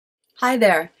Hi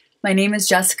there, my name is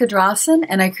Jessica Drossin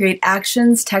and I create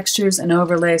actions, textures, and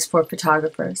overlays for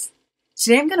photographers.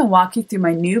 Today I'm going to walk you through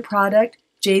my new product,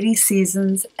 JD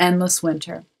Season's Endless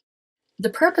Winter. The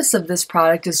purpose of this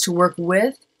product is to work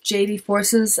with JD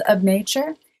forces of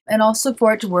nature and also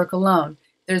for it to work alone.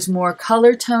 There's more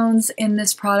color tones in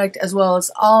this product as well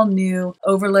as all new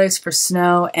overlays for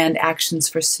snow and actions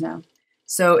for snow.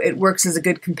 So it works as a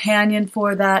good companion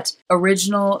for that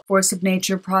original Force of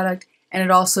Nature product, and it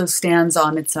also stands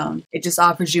on its own. It just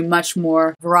offers you much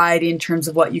more variety in terms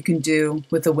of what you can do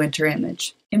with a winter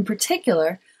image. In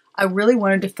particular, I really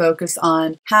wanted to focus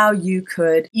on how you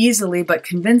could easily but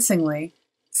convincingly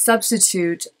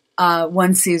substitute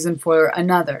one season for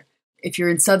another. If you're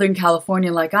in Southern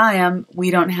California like I am,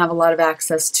 we don't have a lot of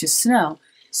access to snow.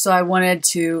 So I wanted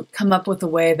to come up with a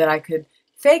way that I could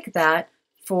fake that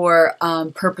for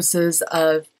purposes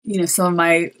of some of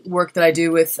my work that I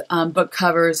do with book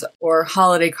covers or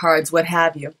holiday cards, what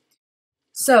have you.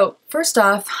 So first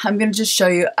off, I'm going to just show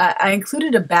you, I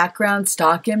included a background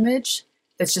stock image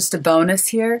that's just a bonus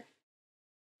here.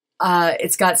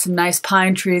 It's got some nice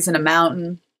pine trees and a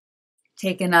mountain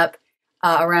taken up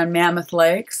around Mammoth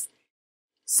Lakes.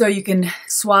 So you can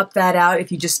swap that out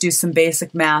if you just do some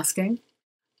basic masking.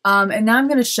 And now I'm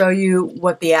going to show you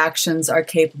what the actions are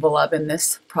capable of in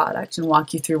this product and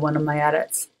walk you through one of my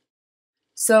edits.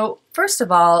 So first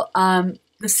of all,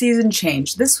 the season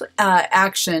change. This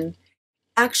action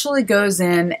actually goes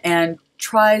in and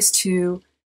tries to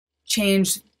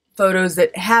change photos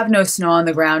that have no snow on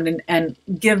the ground and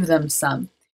give them some.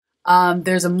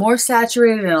 There's a more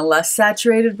saturated and a less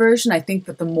saturated version. I think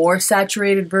that the more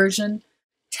saturated version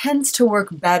tends to work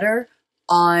better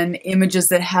on images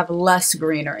that have less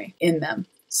greenery in them.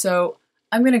 So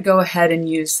I'm going to go ahead and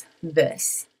use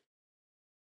this.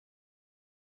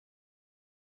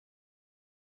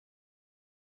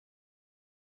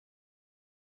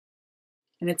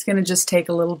 And it's going to just take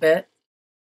a little bit.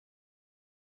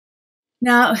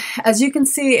 Now, as you can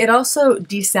see, it also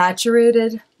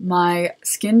desaturated my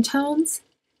skin tones.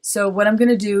 So what I'm going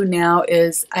to do now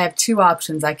is I have two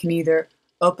options. I can either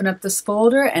open up this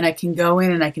folder and I can go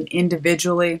in and I can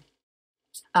individually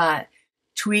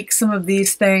tweak some of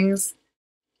these things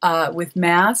with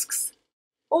masks,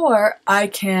 or I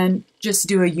can just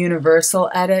do a universal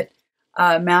edit,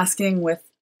 masking with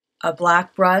a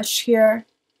black brush here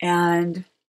and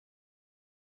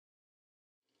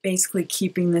basically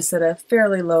keeping this at a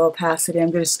fairly low opacity.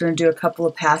 I'm just going to do a couple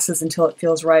of passes until it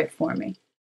feels right for me.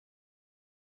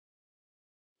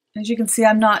 As you can see,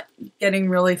 I'm not getting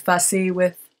really fussy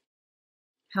with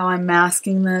how I'm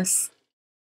masking this.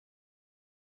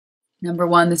 Number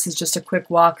one, this is just a quick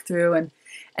walkthrough,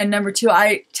 and number two,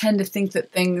 I tend to think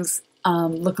that things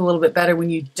look a little bit better when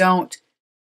you don't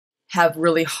have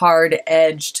really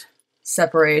hard-edged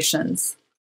separations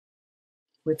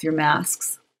with your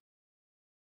masks.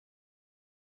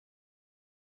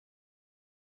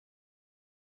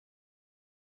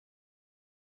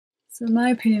 So in my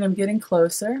opinion, I'm getting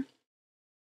closer.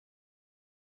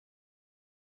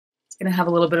 It's going to have a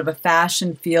little bit of a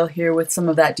fashion feel here with some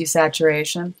of that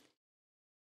desaturation.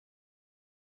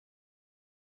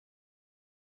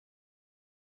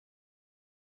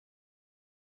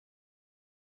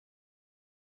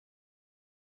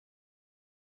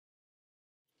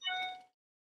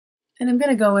 And I'm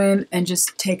going to go in and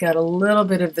just take out a little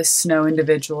bit of the snow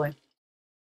individually.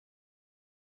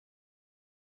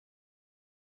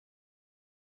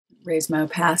 Raise my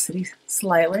opacity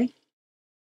slightly.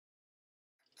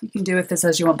 You can do with this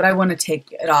as you want, but I want to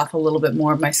take it off a little bit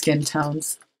more of my skin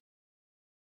tones.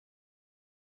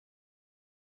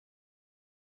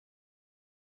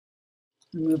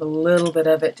 Move a little bit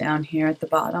of it down here at the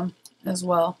bottom as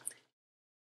well.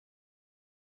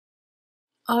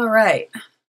 All right.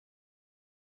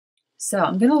 So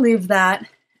I'm going to leave that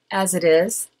as it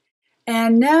is.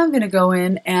 And now I'm going to go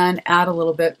in and add a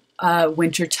little bit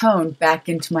winter tone back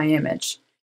into my image.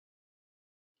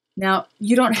 Now,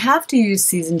 you don't have to use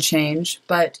season change,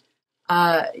 but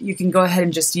you can go ahead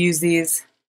and just use these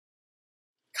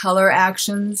color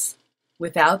actions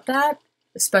without that,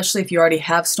 especially if you already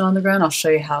have snow on the ground. I'll show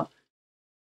you how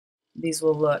these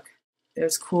will look.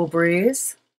 There's Cool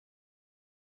Breeze,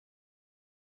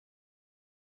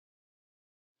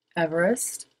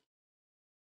 Everest,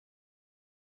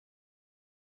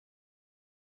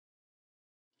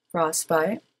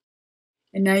 Frostbite.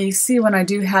 And now you see when I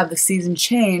do have the season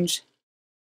change,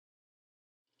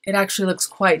 it actually looks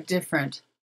quite different.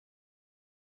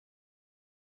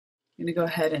 I'm going to go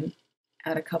ahead and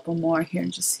add a couple more here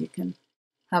just so you can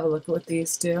have a look at what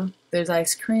these do. There's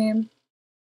Ice Cream,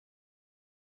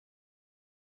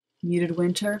 Muted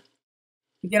Winter.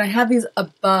 Again, I have these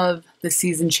above the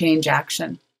season change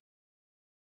action.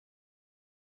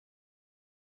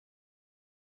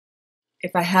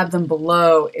 If I have them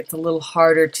below, it's a little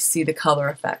harder to see the color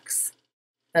effects.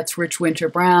 That's rich winter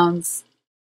browns.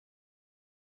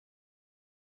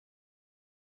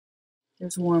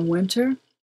 There's warm winter.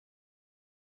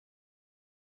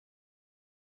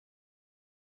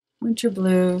 Winter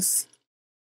blues.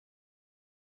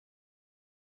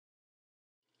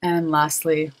 And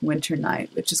lastly, winter night,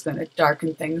 which is going to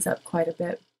darken things up quite a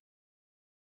bit.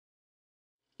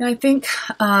 Now I think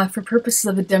for purposes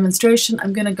of a demonstration,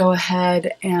 I'm going to go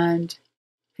ahead and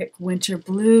pick winter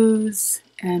blues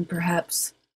and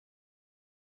perhaps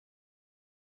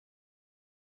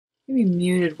maybe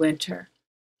muted winter.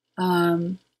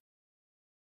 I'm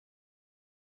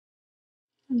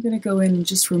going to go in and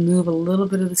just remove a little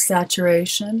bit of the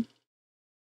saturation.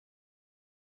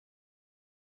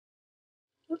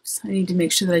 Oops, I need to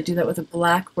make sure that I do that with a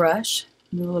black brush.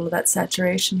 Remove a little of that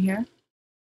saturation here.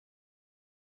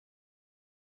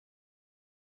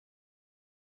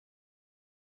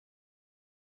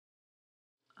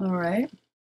 All right.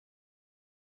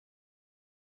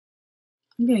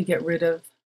 I'm going to get rid of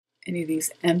any of these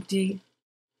empty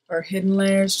or hidden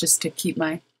layers just to keep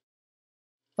my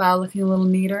file looking a little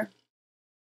neater.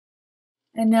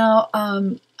 And now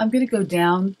I'm going to go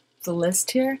down the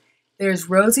list here. There's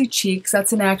Rosy Cheeks.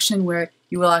 That's an action where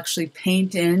you will actually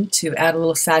paint in to add a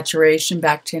little saturation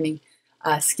back to any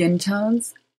skin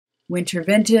tones. Winter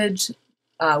Vintage,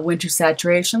 Winter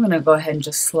Saturation. I'm going to go ahead and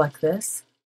just select this.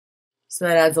 So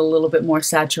that adds a little bit more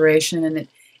saturation, and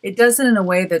it does it in a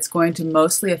way that's going to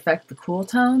mostly affect the cool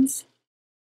tones.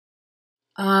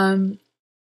 And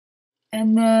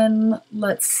then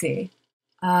let's see.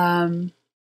 See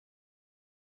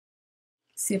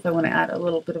if I want to add a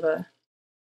little bit of a,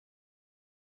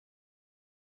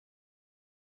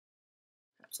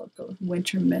 perhaps I'll go with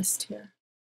Winter Mist here.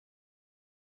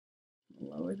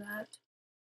 Lower that.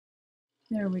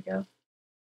 There we go.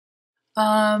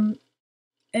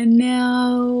 And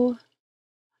now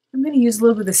I'm going to use a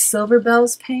little bit of the Silver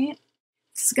Bells paint.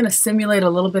 This is going to simulate a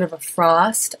little bit of a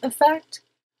frost effect.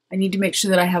 I need to make sure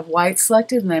that I have white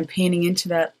selected and I'm painting into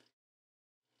that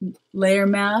layer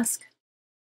mask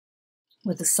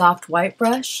with a soft white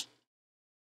brush.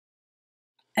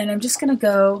 And I'm just going to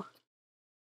go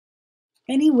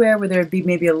anywhere where there would be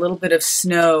maybe a little bit of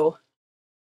snow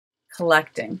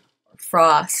collecting, or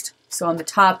frost. So on the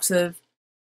tops of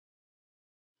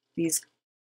these,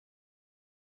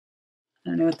 I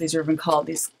don't know what these are even called,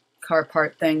 these car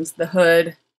part things, the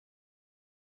hood.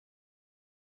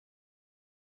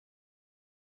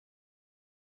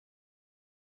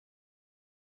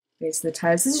 Base of the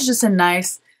tires. This is just a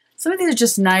nice, some of these are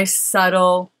just nice,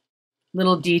 subtle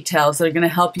little details that are going to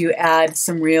help you add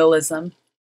some realism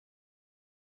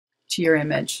to your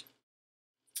image.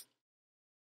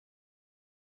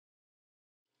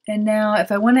 And now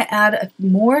if I want to add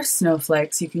more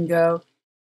snowflakes, you can go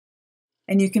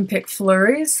and you can pick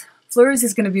flurries. Flurries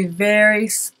is going to be very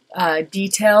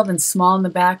detailed and small in the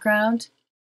background.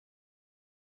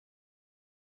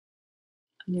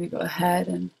 I'm going to go ahead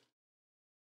and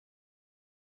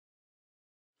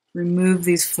remove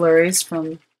these flurries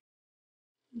from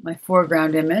my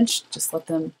foreground image. Just let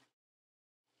them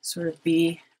sort of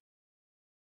be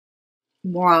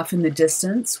more off in the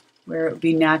distance where it would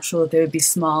be natural that they would be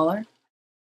smaller.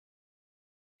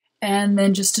 And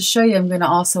then just to show you, I'm going to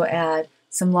also add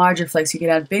some larger flakes. You could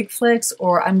add big flakes,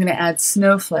 or I'm going to add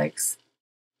snowflakes.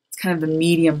 It's kind of the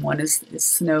medium one is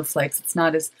snowflakes. It's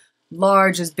not as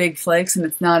large as big flakes, and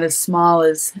it's not as small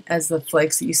as the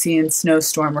flakes that you see in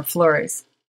snowstorm or flurries.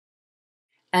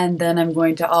 And then I'm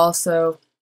going to also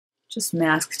just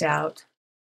mask out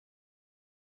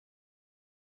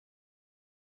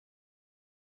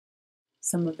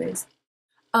some of these.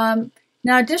 Now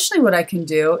additionally what I can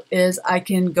do is I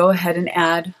can go ahead and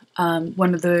add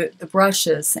one of the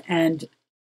brushes and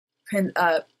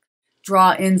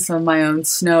draw in some of my own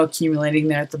snow accumulating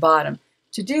there at the bottom.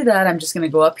 To do that, I'm just going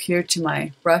to go up here to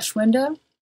my brush window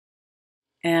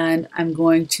and I'm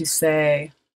going to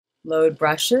say load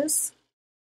brushes,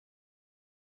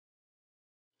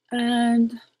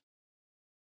 and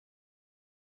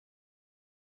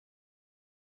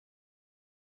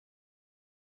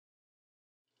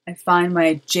I find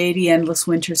my JD Endless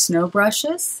Winter Snow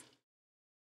brushes.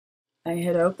 I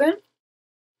hit open.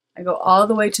 I go all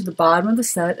the way to the bottom of the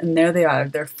set, and there they are.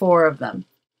 There are 4 of them.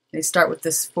 They start with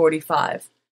this 45.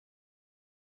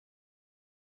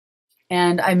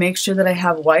 And I make sure that I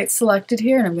have white selected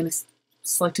here, and I'm going to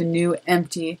select a new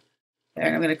empty there,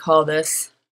 and I'm going to call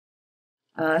this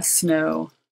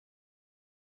Snow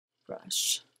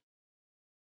Brush.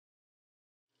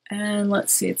 And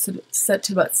let's see, it's set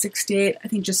to about 68. I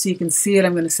think just so you can see it,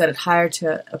 I'm going to set it higher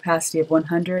to opacity of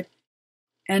 100.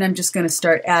 And I'm just going to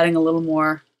start adding a little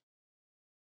more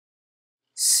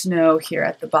snow here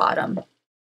at the bottom.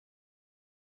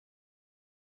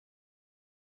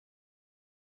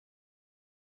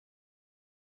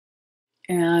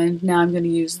 And now I'm going to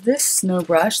use this snow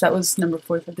brush. That was number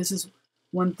 45. This is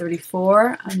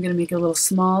 134. I'm going to make it a little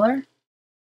smaller.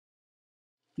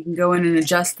 You can go in and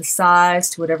adjust the size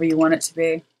to whatever you want it to be.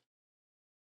 A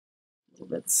little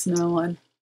bit of snow on.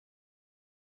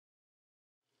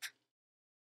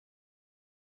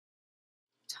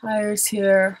 Tires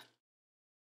here.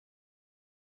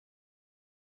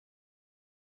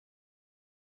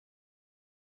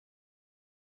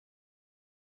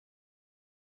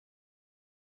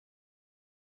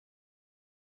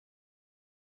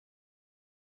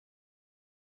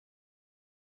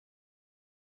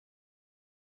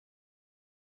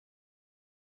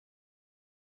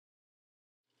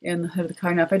 In the hood of the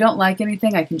car. Now, if I don't like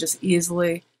anything, I can just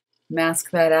easily mask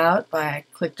that out by I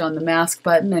clicked on the mask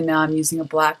button, and now I'm using a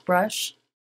black brush.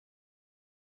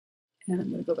 And I'm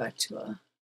going to go back to a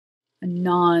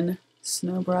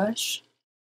non-snow brush.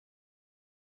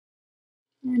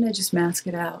 And I just mask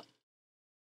it out.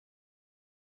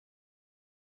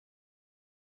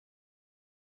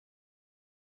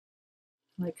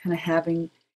 Like kind of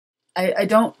having, I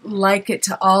don't like it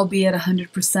to all be at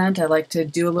 100%. I like to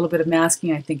do a little bit of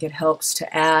masking. I think it helps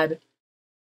to add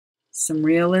some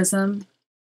realism.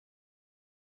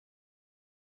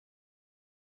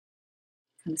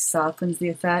 Kind of softens the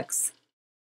effects.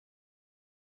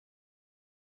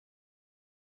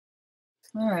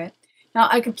 All right. Now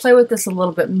I could play with this a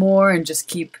little bit more and just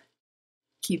keep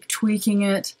tweaking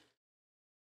it.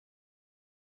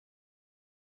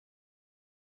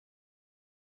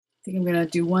 I think I'm going to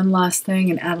do one last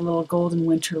thing and add a little golden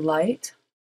winter light.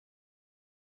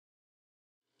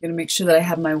 I'm going to make sure that I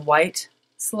have my white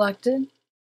selected.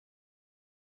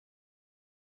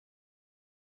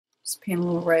 Just paint a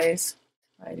little raise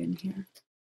right in here.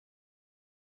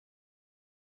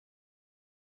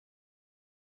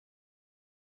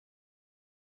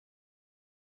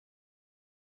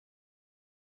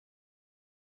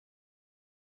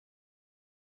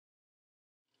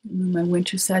 Move my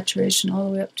winter saturation all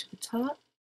the way up to the top.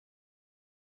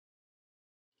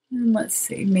 And let's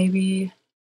see, maybe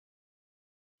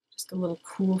just a little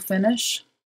cool finish.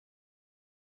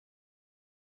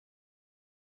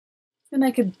 And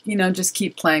I could, just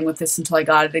keep playing with this until I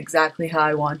got it exactly how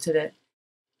I wanted it.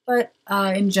 But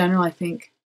in general, I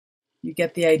think you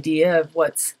get the idea of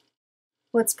what's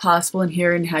possible in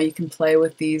here and how you can play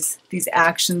with these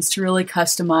actions to really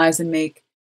customize and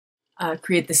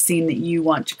create the scene that you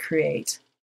want to create.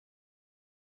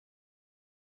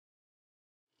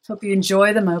 Hope you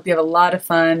enjoy them. I hope you have a lot of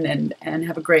fun and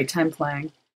have a great time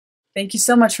playing. Thank you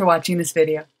so much for watching this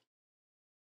video.